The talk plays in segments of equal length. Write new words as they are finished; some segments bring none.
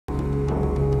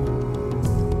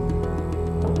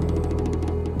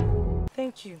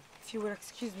Thank you. If you will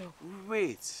excuse me.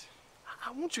 Wait.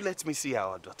 Won't you let me see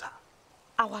our daughter?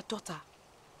 Our daughter?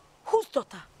 Whose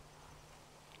daughter?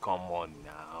 Come on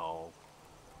now.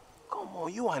 Come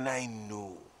on, you and I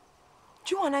know.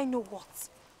 You and I know what?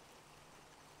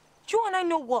 You and I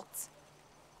know what?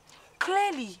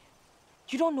 Clearly,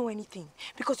 you don't know anything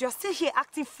because you're still here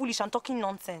acting foolish and talking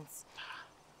nonsense.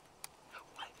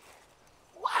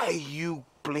 Why are you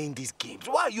playing these games?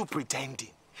 Why are you pretending?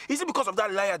 Is it because of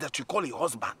that liar that you call a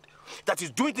husband? That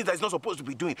is doing things that he's not supposed to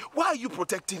be doing? Why are you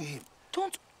protecting him?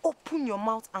 Don't open your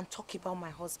mouth and talk about my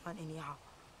husband anyhow.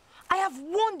 I have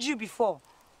warned you before.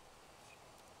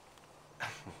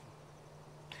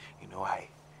 You know, I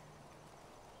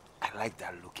like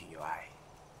that look in your eye.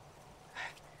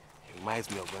 It reminds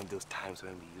me of those times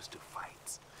when we used to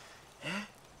fight.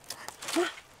 Eh?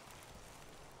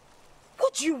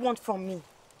 What do you want from me?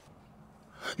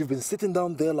 You've been sitting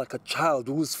down there like a child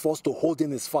who is forced to hold in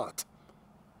his fart.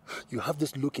 You have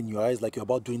this look in your eyes like you're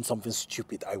about doing something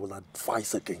stupid. I will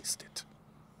advise against it.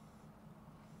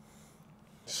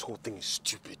 This whole thing is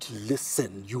stupid.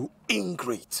 Listen, you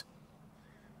ingrate.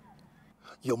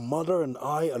 Your mother and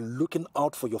I are looking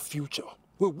out for your future.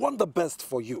 We want the best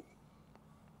for you.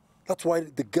 That's why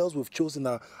the girls we've chosen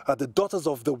are the daughters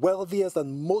of the wealthiest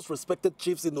and most respected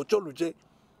chiefs in Ocholuje.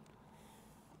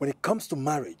 When it comes to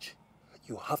marriage,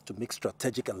 you have to make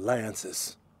strategic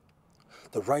alliances.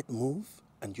 The right move,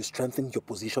 and you strengthen your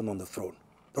position on the throne.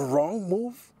 The wrong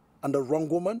move, and the wrong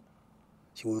woman,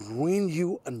 she will ruin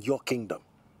you and your kingdom.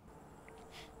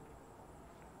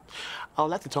 I would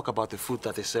like to talk about the food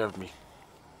that they served me.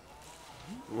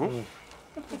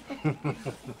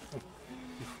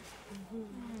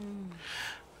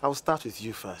 I'll start with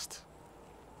you first.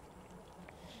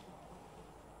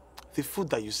 The food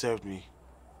that you served me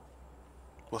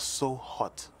was so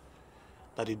hot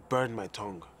that it burned my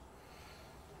tongue.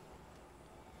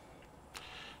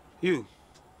 You,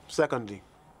 secondly,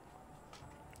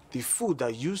 the food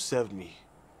that you served me,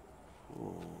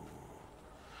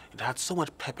 it had so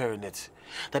much pepper in it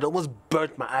that it almost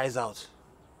burnt my eyes out.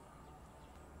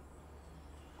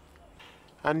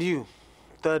 And you,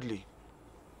 thirdly,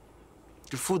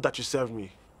 the food that you served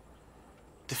me,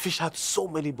 the fish had so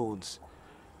many bones.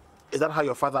 Is that how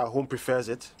your father at home prefers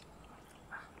it?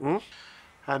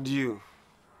 And you,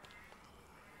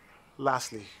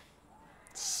 lastly,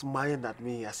 smiling at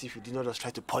me as if you did not just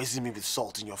try to poison me with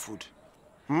salt in your food.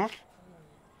 How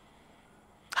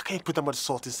can you put that much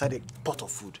salt inside a pot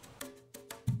of food?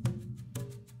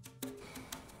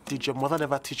 Did your mother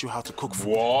never teach you how to cook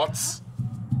food? What?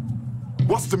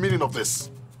 What's the meaning of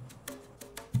this?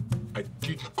 I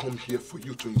didn't come here for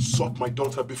you to insult my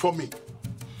daughter before me.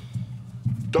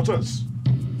 Daughters,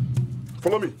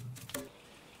 follow me.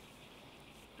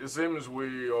 It seems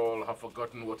we all have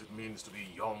forgotten what it means to be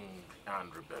young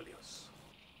and rebellious.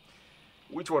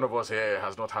 Which one of us here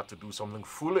has not had to do something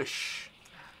foolish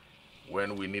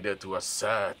when we needed to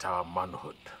assert our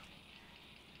manhood?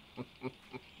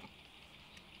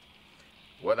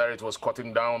 Whether it was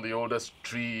cutting down the oldest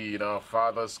tree in our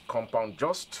father's compound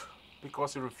just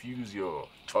because he refused your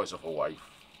choice of a wife.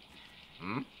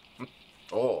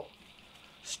 Or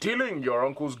stealing your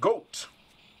uncle's goat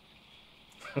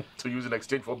to use in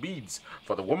exchange for beads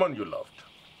for the woman you loved.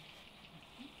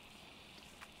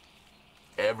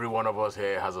 Every one of us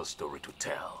here has a story to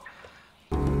tell.